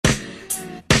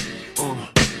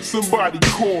Somebody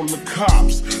call the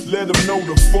cops, let them know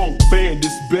the funk band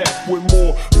is back with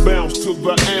more bounce to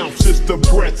the ounce. It's the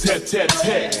Brat, tat tat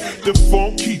tat. The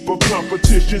funk keeper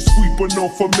competition sweeper known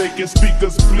for making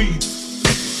speakers bleed.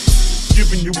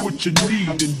 Giving you what you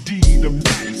need, indeed, I'm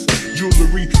nice.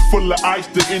 Jewelry full of ice,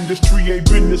 the industry ain't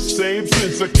been the same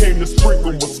since I came to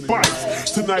sprinkle with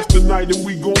spice. Tonight's the night and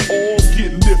we gon' all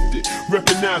get lifted.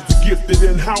 Recognize the gifted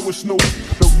and how it's no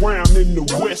around in the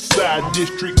West Side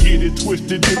District. Get it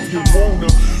twisted if you wanna.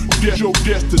 That's your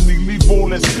destiny, leave all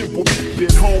that simple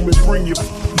at home and bring your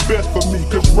best for me,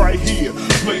 cause right here,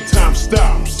 playtime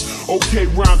stops. Okay,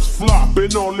 rhymes flop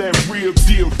and all that real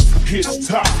deal hits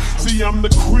top. See, I'm the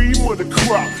cream of the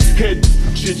crop, head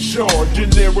in charge,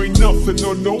 and there ain't nothing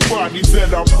or nobody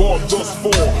that I bought thus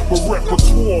far. A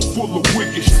repertoire full of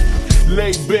wicked shit,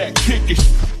 laid back, kicking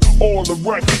shit, all the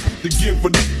right to give a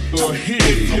hit.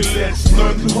 You let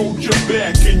nothing hold you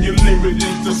back, and your limit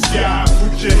is the sky.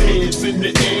 Put your hands in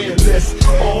the air, let's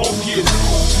all get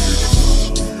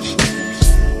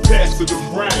pass it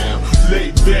around,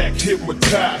 lay back,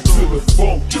 hypnotized to the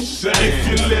funky sound. If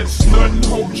you let nothing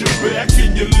hold you back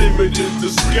and your limit is the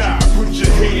sky, put your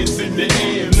hands in the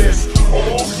air, let's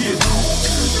all get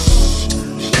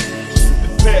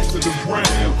pass it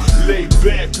around, lay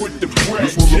back with the Brat,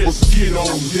 just get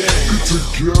on down. Get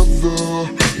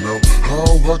together, now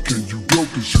how high can you go,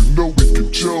 cause you know we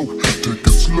can choke. Take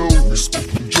it slow, we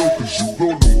spittin' jokers, you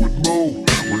rollin' with Mo.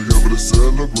 We having a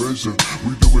celebration,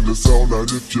 we doing this all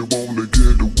night. If you wanna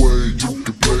get away, you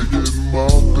can play it my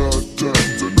God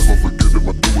times. And never forget it,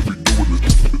 I do what we doing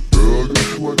this thug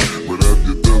way. But have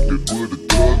you thugged it with a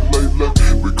thug lately?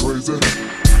 We crazy,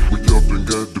 we up and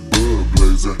got the bug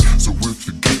blazing. So if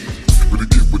you get ready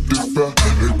to get with this fire,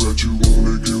 hey Brat, you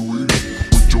wanna get with it?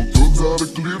 Put your thugs out of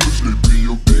Cleveland, they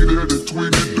B.O.D. that and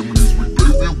tweeted. Them knees we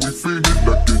blazing, we feed it.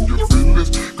 Like in your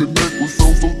feelings, connect with so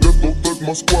just don't thug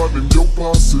my squad and your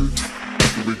posse.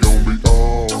 We gon' be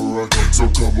alright, so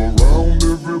come around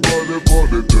everybody,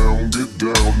 party down, get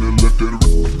down and let that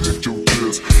hit your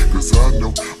chest. Cause I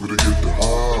know where to get the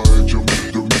high jump.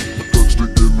 Them thugs to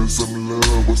give me some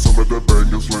love, with some of that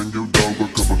bangers, slang your dog, a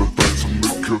couple of things from the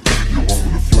cook. You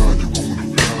wanna fly,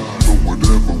 so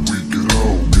whatever we get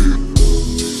on, get.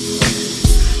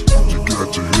 You got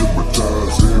your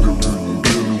hypnotized head and you can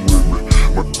get it with me.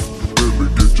 My baby,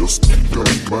 get your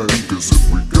stank bang, cause if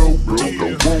we go broke,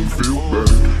 I won't feel bad.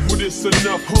 But it's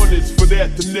enough hundreds for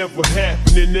that to never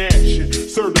happen in action.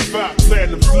 Certified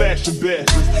platinum slashing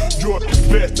bastards. Jordan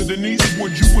faster than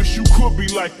Eastwood, you wish you could be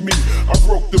like me. I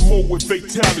broke the mold with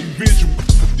fatality visual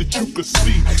that you could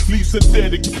see. Leave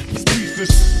synthetic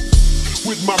pieces.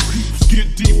 With my peeps,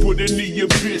 get deeper than the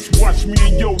abyss. Watch me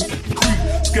and yo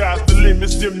creep. Sky's the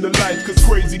limit, dim the lights, cause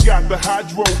crazy got the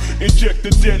hydro. Inject the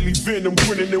deadly venom,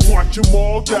 grinning and watch them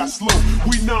all die slow.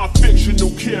 We non-fictional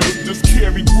characters,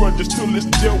 carry grudges till it's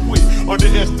dealt with.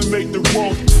 Underestimate the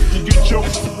wrong, you get your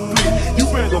split. You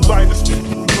better light us,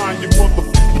 mind your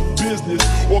motherfucking business,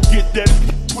 or get that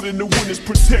put in the witness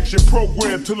protection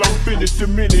program till I'm finished.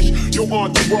 Diminish your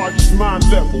entourage's mind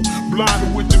level.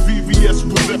 Blinded with the VVS,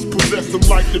 possess them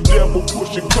like the devil.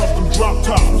 Pushing custom drop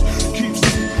tops. Keeps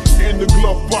in the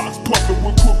glove box, puffing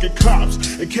with crooked cops.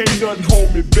 And can't nothing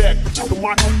hold me back. So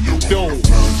my don't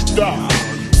stop.